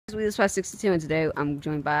We just watched 62 and today I'm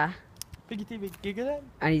joined by Piggy TV Giga,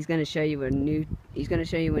 and he's gonna show you a new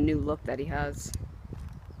look that he has.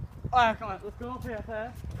 Alright, come on, let's go up here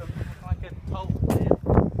first. I can get told here.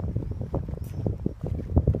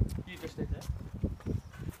 You just did it.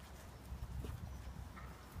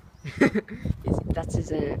 That's his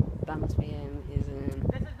that must be his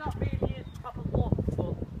This is not really his proper look,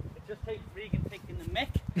 but it just takes Regan taking the mic.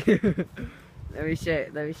 let me show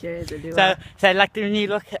you the new So like the new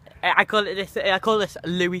look, I call this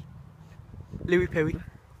Louis Pooey.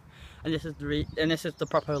 And this is the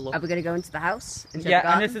proper look. Are we gonna go into the house and show yeah, the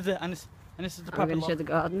garden? and this is the proper Are we gonna look. show the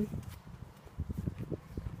garden?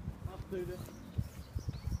 Let's do this.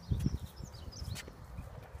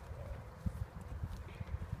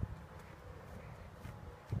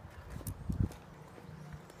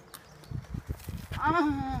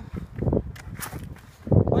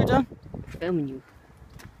 What are you doing? Filming you.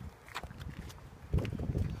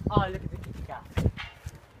 Oh, look at the kitty cat.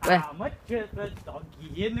 Where? How much is the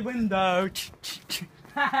doggy in the window?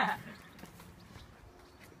 They're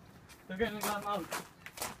getting them out.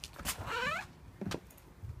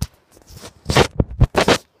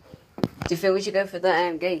 Do you feel we should go for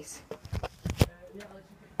the gates? Yeah, let's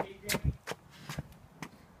just get the key.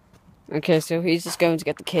 Okay, so he's just going to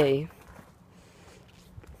get the key.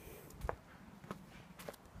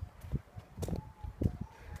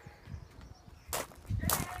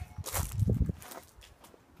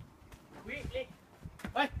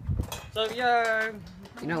 Wait. So yeah.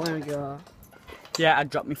 You know where you are. Yeah, I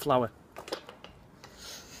dropped my flower.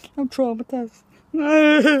 I'm traumatized.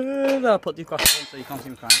 I'll put the across the so you can't see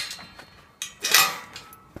me crying.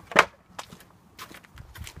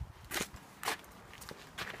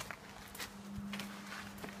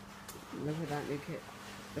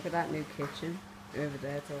 Look at that new kitchen over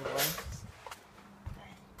there to the left.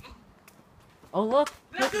 Oh look!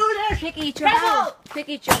 Let's do this! Piggy, it's your house!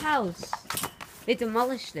 Piggy, it's your house! They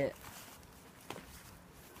demolished it.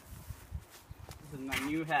 This is my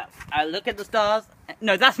new house. I look at the stars.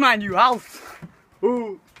 No, that's my new house.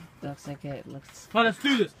 Ooh. Looks like it looks. Well, let's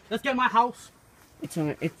do this. Let's get my house. It's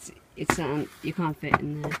on. You can't fit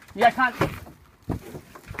in there. Yeah, I can't.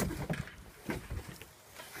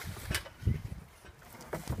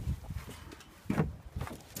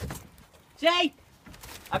 Jay,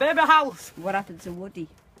 I built a house. What happened to Woody?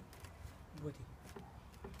 Woody.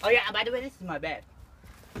 Oh yeah, by the way, this is my bed.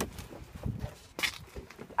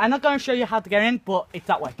 I'm not going to show you how to get in, but it's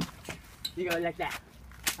that way. You go like that.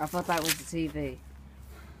 I thought that was the TV.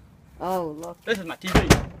 Oh look, This is my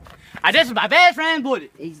TV. And this is my best friend, Woody.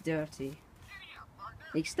 he's dirty.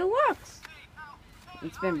 He still works.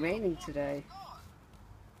 It's been raining today.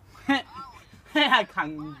 I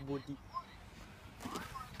can't move, Woody.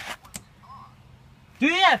 Do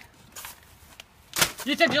you?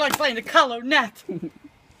 You said you like playing the clarinet.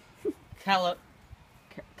 Clarinet.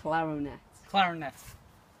 Clarinet.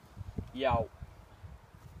 Yo.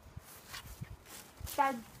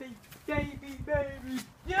 Baby,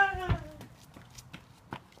 yeah.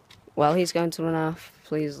 Well, he's going to run off.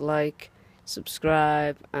 Please like,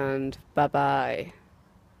 subscribe, and bye bye.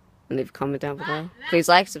 And leave a comment down below. Please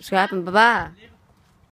like, subscribe, and bye bye.